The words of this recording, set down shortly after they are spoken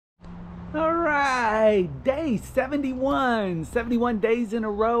All right, day 71. 71 days in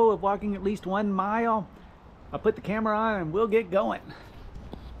a row of walking at least 1 mile. I'll put the camera on and we'll get going.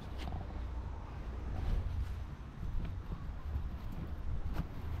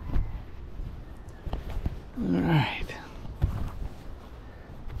 All right.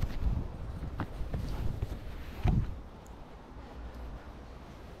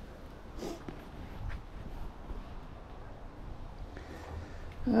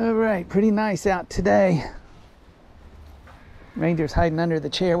 All right, pretty nice out today. Ranger's hiding under the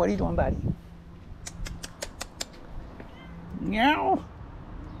chair. What are you doing, buddy? Meow.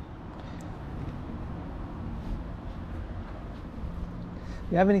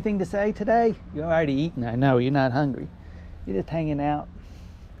 You have anything to say today? You're already eating, I know. You're not hungry. You're just hanging out.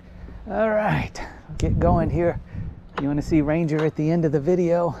 All right, get going here. You want to see Ranger at the end of the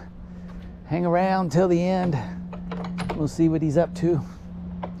video? Hang around till the end. We'll see what he's up to.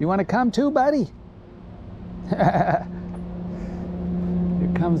 You want to come too, buddy? Here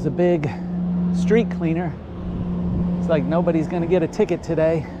comes the big street cleaner. It's like nobody's going to get a ticket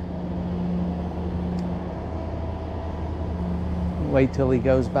today. Wait till he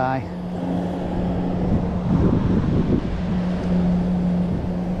goes by.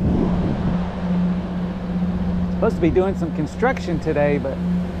 Supposed to be doing some construction today, but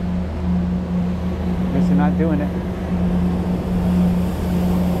I guess they're not doing it.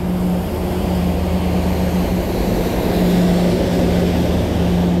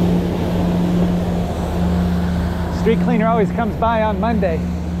 Street cleaner always comes by on Monday.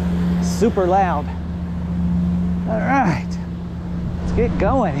 Super loud. All right, let's get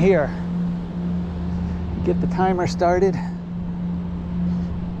going here. Get the timer started.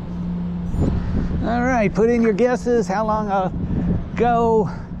 All right, put in your guesses, how long I'll go,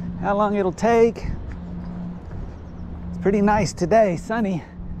 how long it'll take. It's pretty nice today, sunny.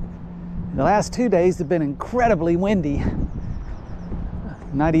 The last 2 days have been incredibly windy.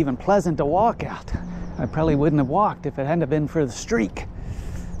 Not even pleasant to walk out. I probably wouldn't have walked if it hadn't been for the streak.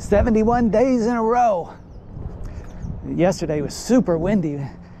 71 days in a row. Yesterday was super windy.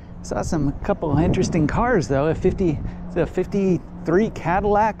 Saw a couple interesting cars though. It's a 53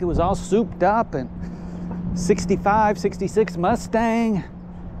 Cadillac. It was all souped up, and 65, 66 Mustang.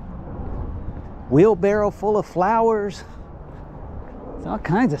 Wheelbarrow full of flowers. It's all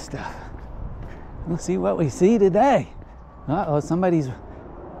kinds of stuff. Let's see what we see today. Uh-oh, somebody's,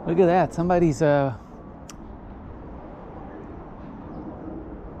 look at that. Somebody's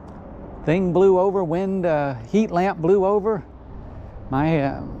thing blew over, heat lamp blew over.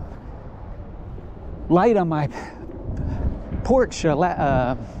 My light on my porch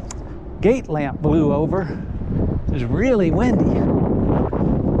gate lamp blew over. It was really windy.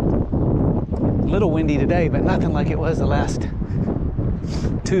 A little windy today, but nothing like it was the last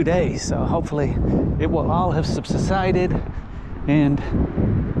 2 days. So hopefully it will all have subsided and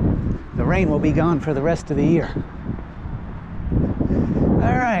the rain will be gone for the rest of the year.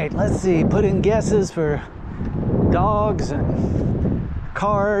 All right, let's see, put in guesses for dogs and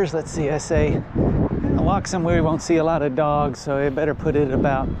cars. Let's see, I say, I'll walk somewhere you won't see a lot of dogs, so I better put it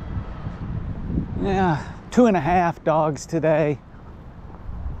about, 2.5 dogs today.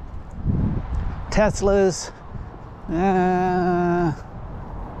 Teslas,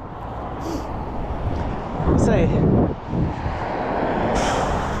 let's say,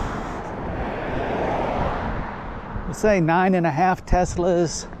 let's say 9.5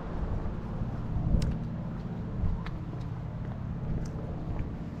 Teslas.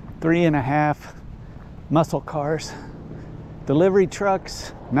 3.5 muscle cars. Delivery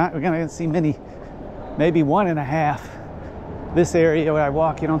trucks, we're gonna see many, maybe 1.5. This area where I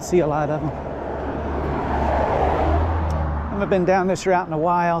walk, you don't see a lot of them. I haven't been down this route in a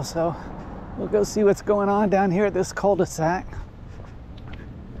while, so we'll go see what's going on down here at this cul-de-sac.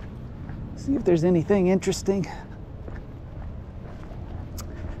 See if there's anything interesting.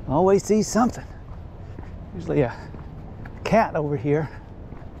 Always see something. Usually a cat over here.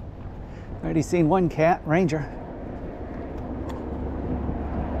 Already seen one cat, Ranger.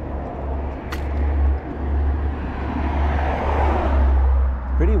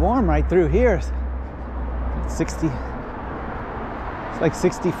 Pretty warm right through here. It's 60, it's like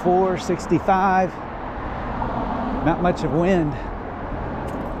 64, 65. Not much of wind.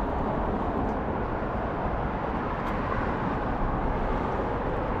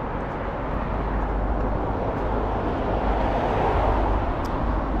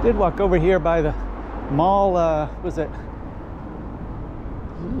 Did walk over here by the mall, was it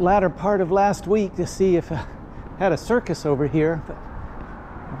latter part of last week to see if had a circus over here, but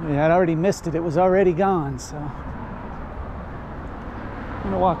I'd already missed it. It was already gone, so I'm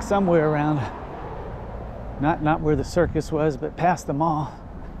gonna walk somewhere around, not where the circus was, but past the mall.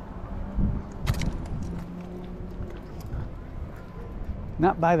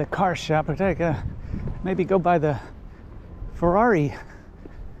 Not by the car shop, but maybe go by the Ferrari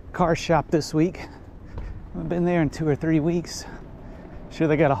car shop this week. I've been there in 2 or 3 weeks. Sure,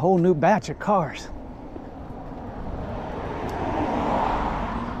 they got a whole new batch of cars.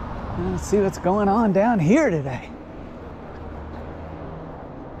 Let's see what's going on down here today.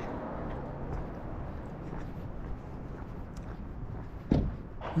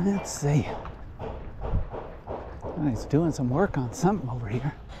 Let's see. Oh, he's doing some work on something over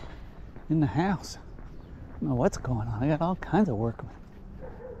here in the house. I don't know what's going on. I got all kinds of work.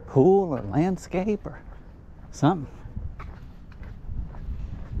 Pool or landscape or something.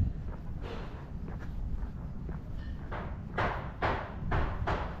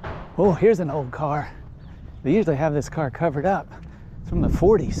 Oh, here's an old car. They usually have this car covered up. It's from the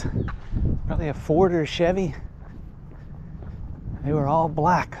 40s. Probably a Ford or a Chevy. They were all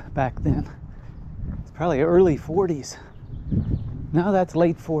black back then. It's probably early 40s. No, that's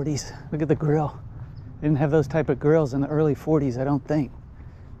late 40s. Look at the grill. They didn't have those type of grills in the early 40s, I don't think.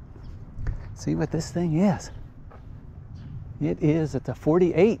 See what this thing is. It's a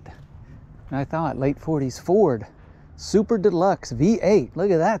 48. I thought late 40s Ford. Super Deluxe V8. Look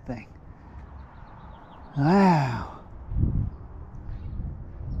at that thing. Wow.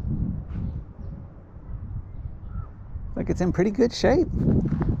 Like it's in pretty good shape.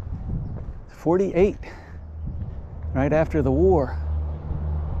 48. Right after the war.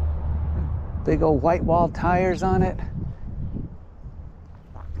 Big old white wall tires on it.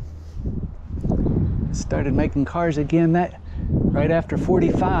 Started making cars again right after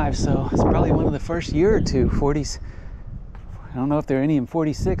 45, so it's probably one of the first year or two. 40s. I don't know if there are any in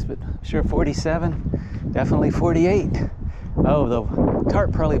 46, but I'm sure 47, definitely 48. Oh, the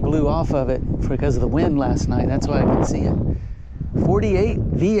tarp probably blew off of it because of the wind last night. That's why I can see it. 48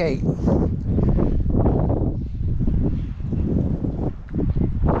 V8.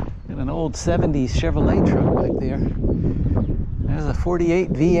 Got an old 70s Chevrolet truck back there. There's a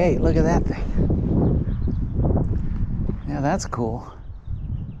 48 V8. Look at that thing. Yeah, that's cool.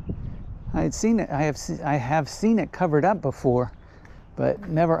 I had seen it. I have seen it covered up before, but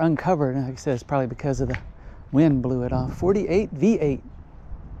never uncovered. Like I said, it's probably because of the wind blew it off. 48 V8.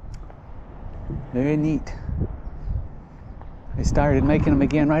 Very neat. They started making them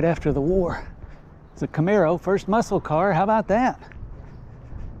again right after the war. It's a Camaro, first muscle car. How about that?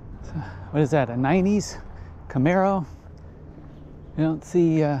 So, what is that? A 90s Camaro? You don't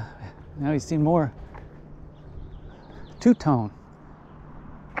see. Now you see more two-tone.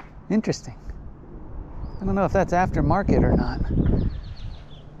 Interesting. I don't know if that's aftermarket or not.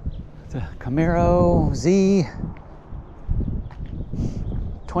 It's a Camaro Z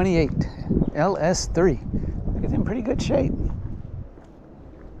 28 LS3. It's in pretty good shape.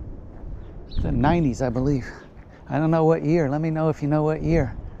 It's the 90s, I believe. I don't know what year. Let me know if you know what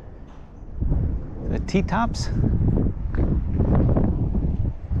year. The T-tops?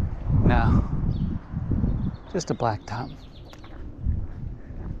 No. Just a black top.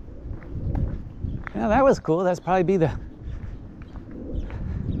 Yeah, that was cool. That's probably be the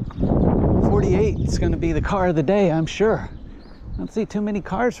 48. It's going to be the car of the day, I'm sure. I don't see too many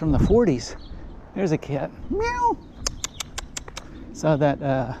cars from the 40s. There's a cat. Meow. Saw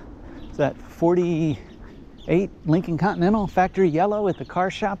that 48 Lincoln Continental factory yellow at the car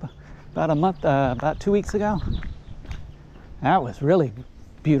shop about 2 weeks ago. That was really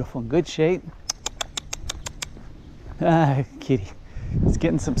beautiful, good shape. Kitty. He's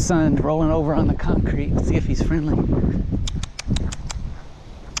getting some sun, rolling over on the concrete. See if he's friendly.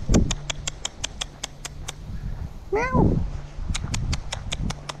 Meow.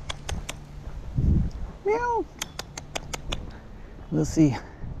 Meow. We'll see.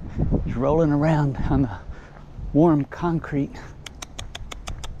 He's rolling around on the warm concrete.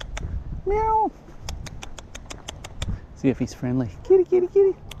 Meow. See if he's friendly. Kitty, kitty,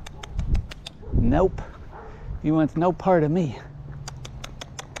 kitty. Nope. He wants no part of me.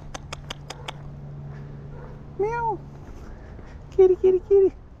 Meow. Kitty, kitty,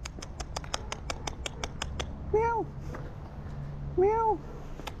 kitty. Meow. Meow.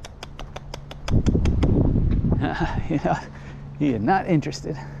 Yeah, he is not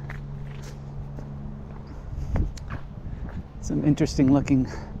interested. Some interesting looking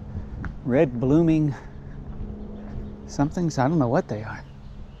red blooming somethings. I don't know what they are.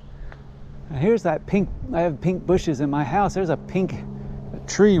 Now here's that pink. I have pink bushes in my house. There's a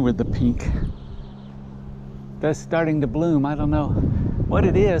tree with the pink. That's starting to bloom. I don't know what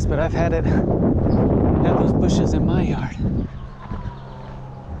it is, but I've had those bushes in my yard.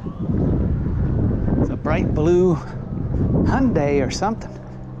 It's a bright blue Hyundai or something.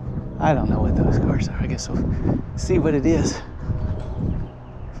 I don't know what those cars are. I guess we'll see what it is.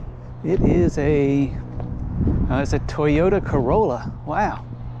 It is a, it's a Toyota Corolla. Wow.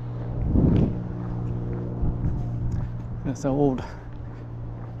 This old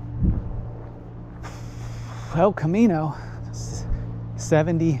El Camino,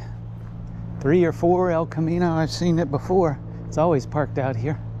 73 or 4 El Camino. I've seen it before. It's always parked out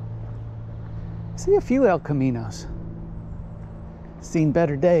here. I see a few El Caminos. Seen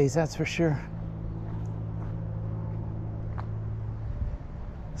better days, that's for sure.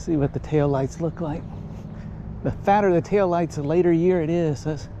 See what the tail lights look like. The fatter the tail lights, the later year it is.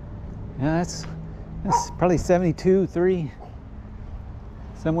 That's probably 72, 3,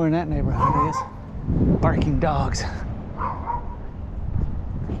 somewhere in that neighborhood it is. Barking dogs.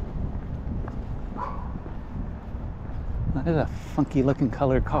 There's a funky looking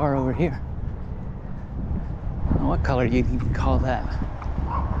colored car over here. I don't know what color you'd even call that.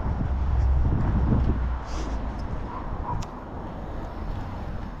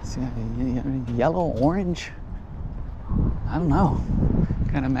 See, yellow, orange? I don't know.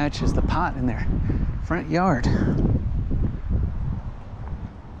 Kind of matches the pot in their front yard.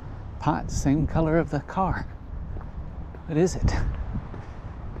 Pot, same color of the car. What is it?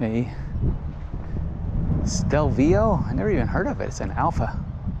 A Stelvio? I never even heard of it. It's an Alfa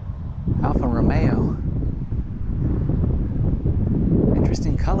Romeo.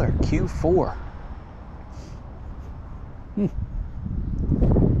 Interesting color, Q4.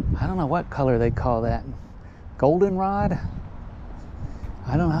 I don't know what color they call that. Goldenrod?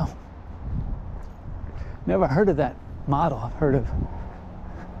 I don't know. Never heard of that model. I've heard of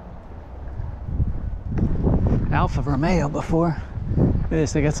Alfa Romeo before. Look at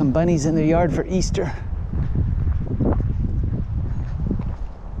this, they got some bunnies in their yard for Easter.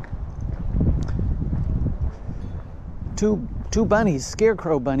 Two bunnies,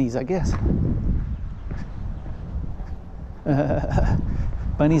 scarecrow bunnies, I guess.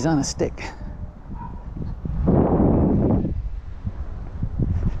 Bunnies on a stick.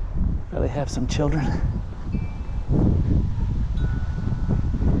 Probably have some children.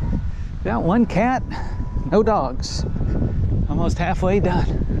 Got one cat, no dogs. Almost halfway done.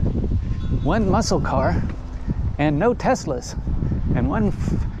 One muscle car and no Teslas. And one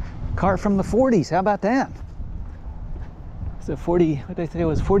car from the 40s. How about that? So 40, what did I say it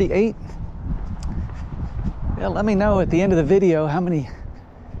was, 48? Yeah, let me know at the end of the video how many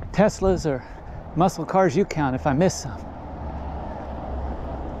Teslas or muscle cars you count if I miss some.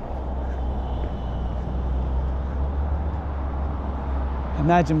 I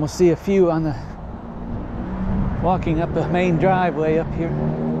imagine we'll see a few on the walking up the main driveway up here.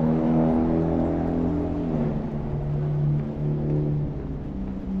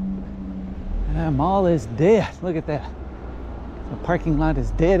 And the mall is dead. Look at that. The parking lot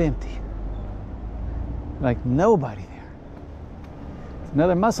is dead empty. Like nobody there. It's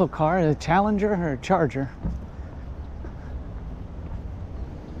another muscle car, a Challenger or a Charger.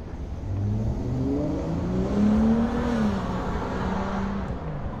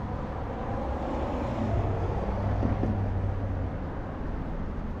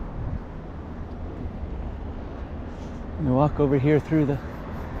 You walk over here through the,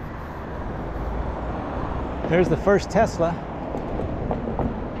 there's the first Tesla.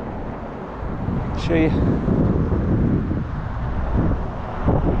 Show you.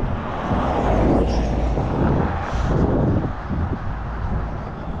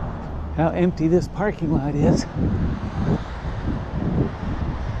 How empty this parking lot is.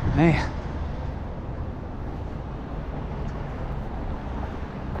 Man.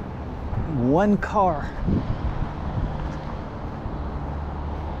 One car.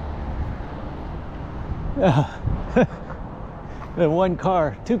 One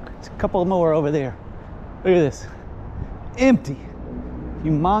car, couple more over there. Look at this, empty,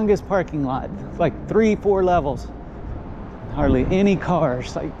 humongous parking lot. It's like 3-4 levels. Hardly any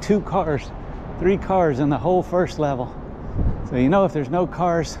cars, like 2 cars, 3 cars in the whole first level. So you know if there's no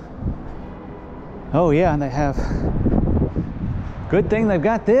cars, oh yeah, and they have, good thing they've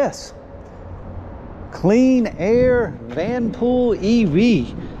got this. Clean Air Vanpool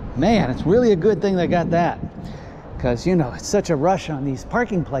EV. Man, it's really a good thing they got that. Because, you know, it's such a rush on these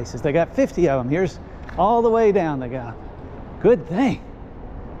parking places. They got 50 of them. Here's all the way down they got them. Good thing.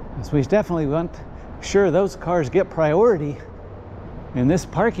 Because we definitely want sure those cars get priority in this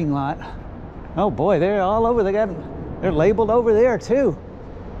parking lot. Oh boy, they're all over. They're labeled over there too.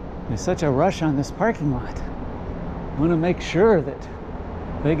 There's such a rush on this parking lot. I want to make sure that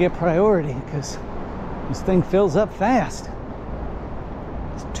they get priority because this thing fills up fast.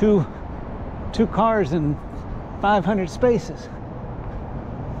 two cars and 500 spaces.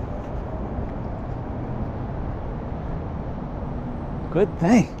 Good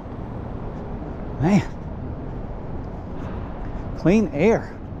thing. Man. Clean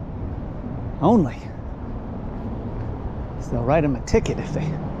air. Only. So they'll write them a ticket if they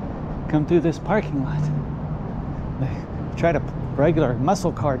come through this parking lot. Regular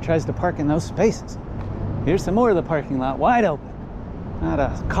muscle car tries to park in those spaces. Here's some more of the parking lot, wide open. Not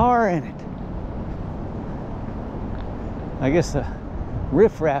a car in it. I guess the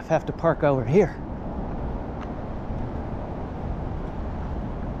riffraff have to park over here.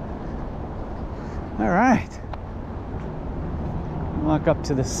 All right. Walk up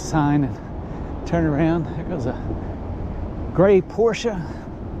to this sign and turn around. There goes a gray Porsche.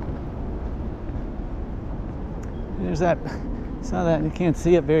 There's that, saw that, you can't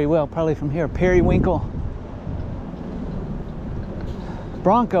see it very well probably from here, periwinkle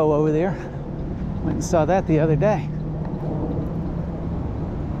Bronco over there. Went and saw that the other day.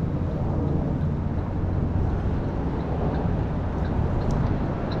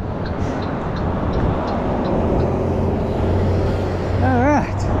 All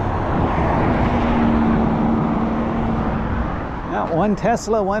right. Now one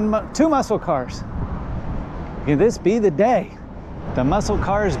Tesla, two muscle cars. Can this be the day the muscle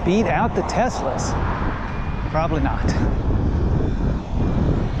cars beat out the Teslas? Probably not.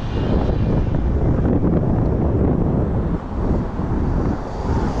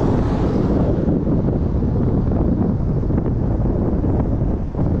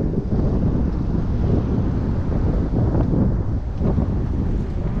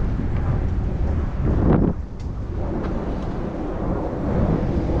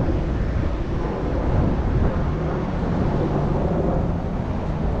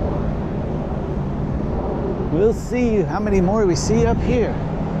 We'll see how many more we see up here.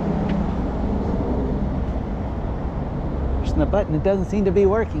 Pushing the button, it doesn't seem to be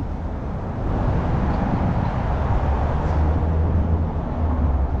working.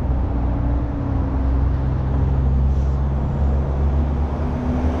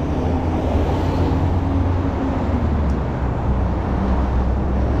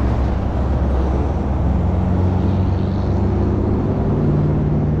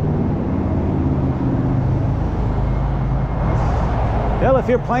 Well, if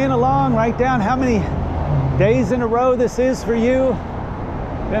you're playing along, write down how many days in a row this is for you.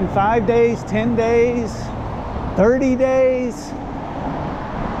 Been 5 days, 10 days, 30 days.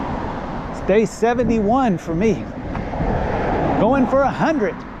 It's day 71 for me. Going for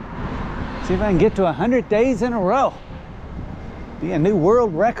 100. See if I can get to 100 days in a row. Be a new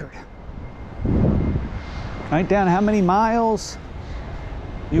world record. Write down how many miles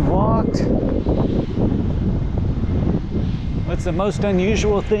you've walked. What's the most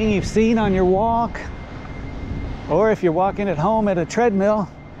unusual thing you've seen on your walk? Or if you're walking at home at a treadmill,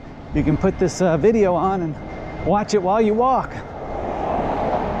 you can put this video on and watch it while you walk.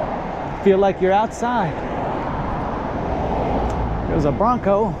 Feel like you're outside. There's a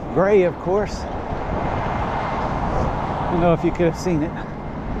Bronco, gray of course. I don't know if you could have seen it.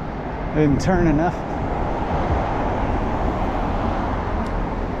 I didn't turn enough.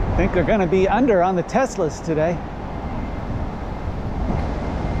 I think they're gonna be under on the Teslas today.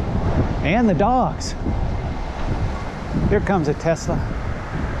 And the dogs. Here comes a Tesla.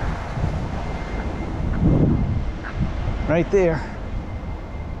 Right there.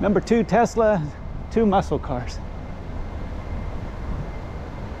 Number 2 Tesla, 2 muscle cars.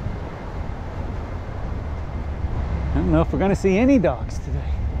 I don't know if we're going to see any dogs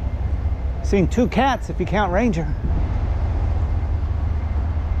today. Seeing 2 cats if you count Ranger.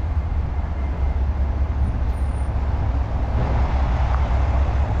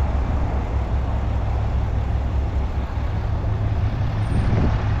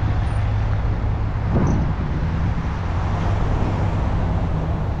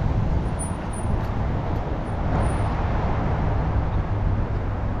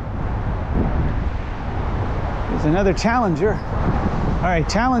 Another Challenger. All right,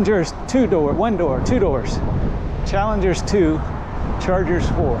 Challenger's 2 doors. Challenger's 2, Charger's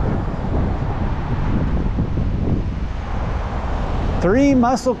 4. 3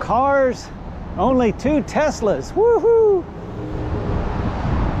 muscle cars, only 2 Teslas. Woohoo!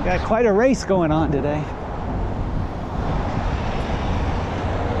 Got quite a race going on today.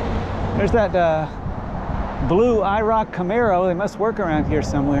 There's that blue IROC Camaro. They must work around here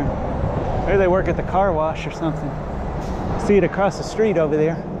somewhere. Maybe they work at the car wash or something. See it across the street over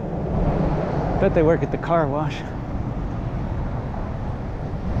there. Bet they work at the car wash.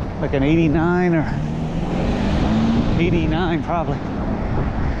 Like an 89 or 89 probably.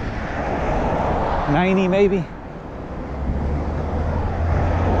 90 maybe.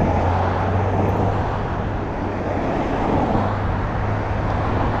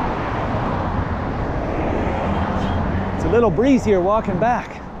 It's a little breezier walking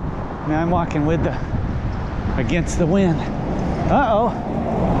back. Now I'm walking with the against the wind. Uh-oh.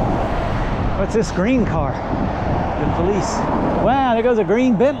 What's this green car? The police. Wow, there goes a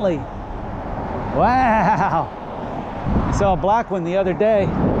green Bentley. Wow. I saw a black one the other day.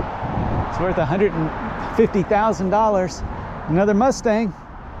 It's worth $150,000. Another Mustang.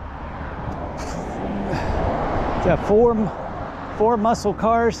 It's got four muscle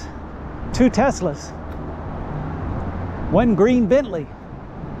cars, 2 Teslas, 1 green Bentley.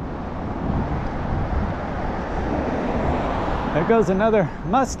 There goes another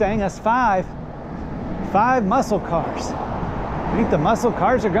Mustang. That's 5 muscle cars. I think the muscle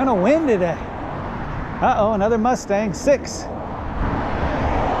cars are gonna win today. Uh-oh, another Mustang. 6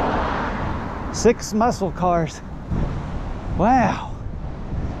 muscle cars. Wow.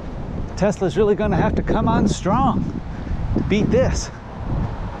 Tesla's really gonna have to come on strong to beat this.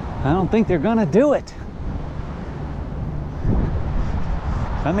 I don't think they're gonna do it.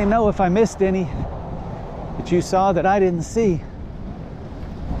 Let me know if I missed any that you saw that I didn't see.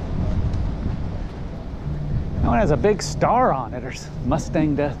 That one has a big star on it, or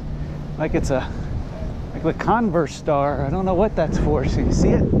Mustang does. Like it's a the Converse star. I don't know what that's for. So you see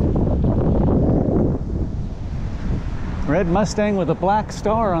it? Red Mustang with a black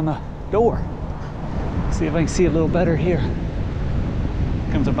star on the door. See if I can see a little better here.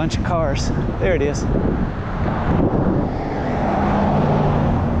 Here comes a bunch of cars. There it is.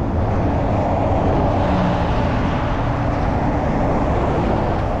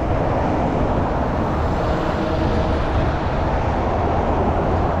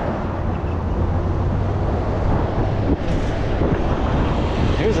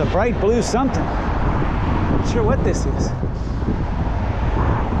 Here's a bright blue something. Not sure what this is.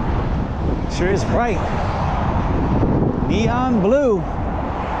 Sure is bright. Neon blue.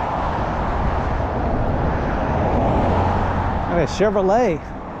 Got a Chevrolet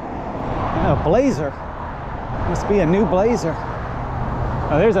and a Blazer. Must be a new Blazer.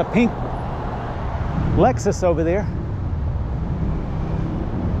 Oh, there's a pink Lexus over there.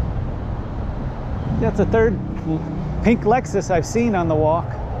 That's the 3rd pink Lexus I've seen on the walk.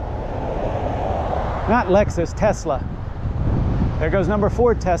 Not Lexus, Tesla. There goes number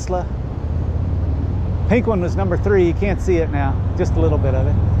 4 Tesla. Pink one was number 3. You can't see it now. Just a little bit of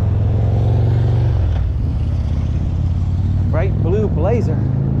it. Bright blue Blazer.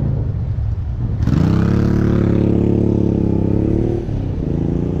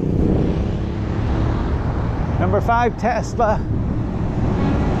 Number 5 Tesla.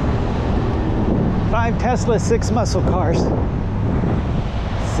 5 Tesla, 6 muscle cars.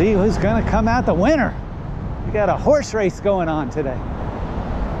 See who's gonna come out the winner. We got a horse race going on today.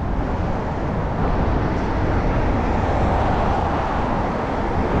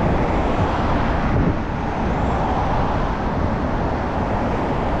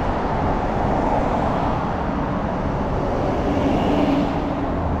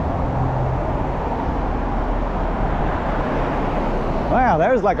 Wow,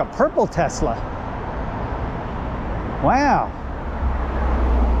 there's like a purple Tesla. Wow.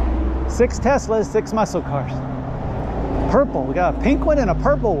 6 Teslas, 6 muscle cars. Purple, we got a pink one and a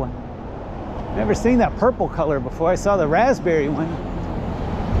purple one. Never seen that purple color before. I saw the raspberry one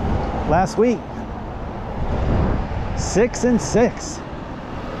last week. 6 and 6.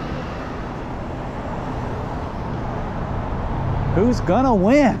 Who's gonna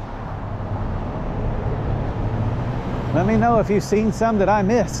win? Let me know if you've seen some that I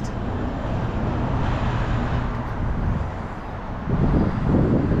missed.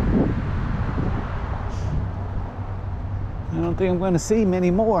 I don't think I'm going to see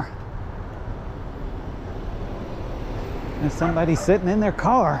many more. There's somebody sitting in their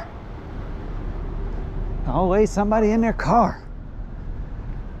car. Always somebody in their car.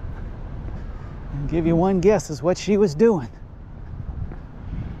 I'll give you one guess as what she was doing.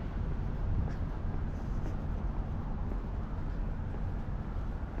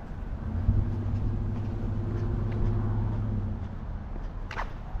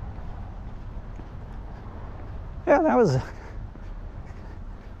 Yeah, that was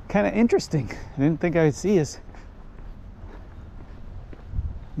kind of interesting. I didn't think I would see as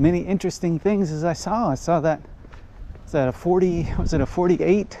many interesting things as I saw. I saw that, was that a 40, was it a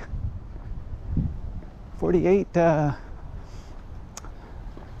 48? 48, is it a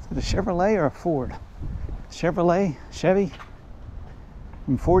Chevrolet or a Ford? Chevrolet, Chevy,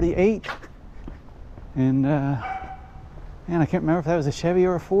 from 48. And man, I can't remember if that was a Chevy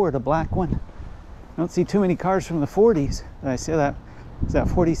or a Ford, a black one. I don't see too many cars from the 40s. I see that. It was that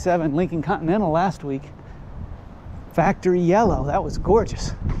 47 Lincoln Continental last week. Factory yellow. That was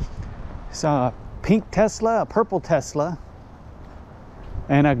gorgeous. Saw a pink Tesla, a purple Tesla,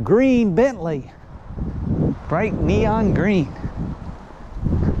 and a green Bentley. Bright neon green.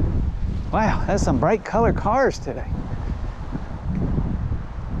 Wow, that's some bright color cars today.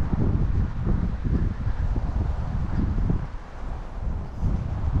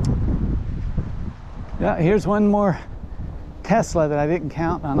 Yeah, here's one more Tesla that I didn't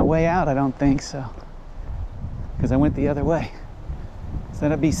count on the way out, I don't think so, because I went the other way. So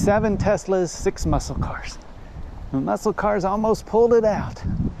that'd be 7 Teslas, 6 muscle cars. The muscle cars almost pulled it out.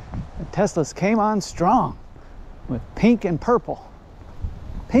 The Teslas came on strong with pink and purple.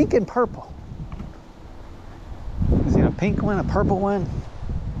 Pink and purple. There's a pink one, a purple one,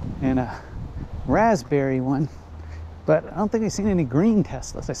 and a raspberry one. But I don't think I've seen any green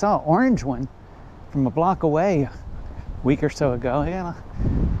Teslas. I saw an orange one from a block away a week or so ago. Yeah,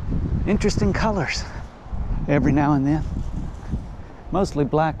 interesting colors every now and then. Mostly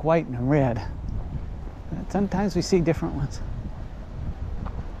black, white, and red. But sometimes we see different ones.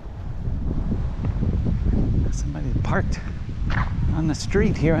 Somebody parked on the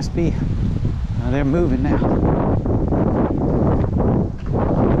street here. Must be, oh, they're moving now.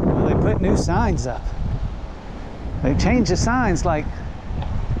 Well, they put new signs up. They changed the signs like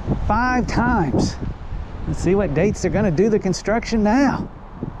 5 times. Let's see what dates they're going to do the construction now.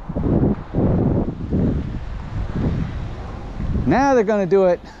 Now they're going to do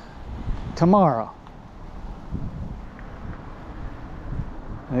it tomorrow.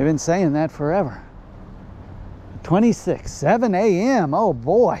 They've been saying that forever. 26, 7 a.m. Oh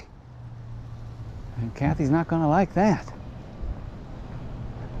boy. And Kathy's not going to like that.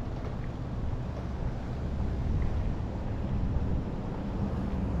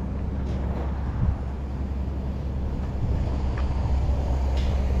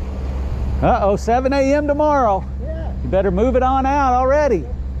 Uh-oh, 7 a.m. tomorrow. Yeah. You better move it on out already.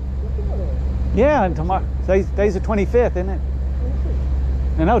 Yeah, and tomorrow. Today's the 25th, isn't it?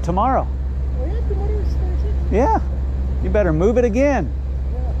 26th. No, tomorrow. Oh yeah, tomorrow's 26th. Yeah. You better move it again.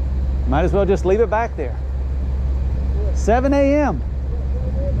 Yeah. Might as well just leave it back there. Yeah. 7 a.m.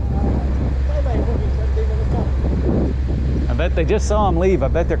 I bet they just saw him leave. I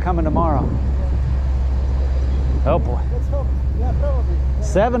bet they're coming tomorrow. Oh boy. Let's hope. Yeah, probably.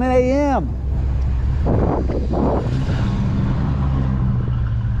 7 a.m.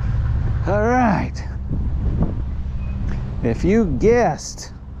 All right. If you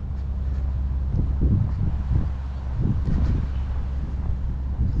guessed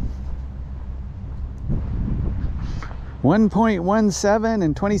 $1.17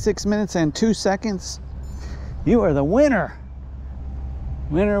 in 26 minutes and 2 seconds, you are the winner.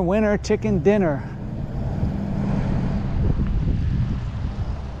 Winner, winner, chicken dinner.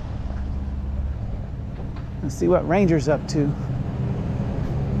 Let's see what Ranger's up to.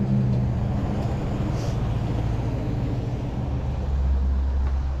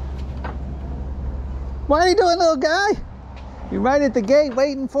 What are you doing, little guy? You right at the gate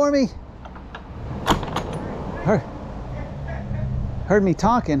waiting for me? Heard me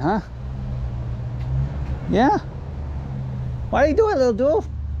talking, huh? Yeah? What are you doing, little dude?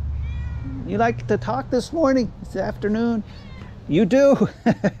 You like to talk this morning, this afternoon? You do?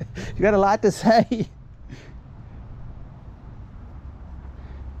 You got a lot to say.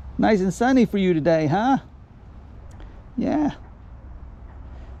 Nice and sunny for you today, huh? Yeah.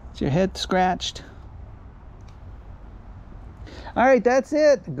 Is your head scratched? All right, that's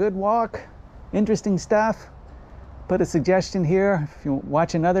it. Good walk. Interesting stuff. Put a suggestion here. If you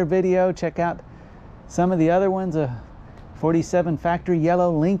watch another video, check out some of the other ones. A 47 factory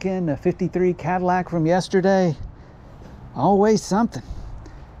yellow Lincoln, a 53 Cadillac from yesterday. Always something.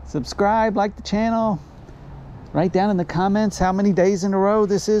 Subscribe, like the channel. Write down in the comments how many days in a row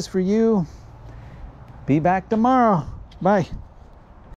this is for you. Be back tomorrow. Bye.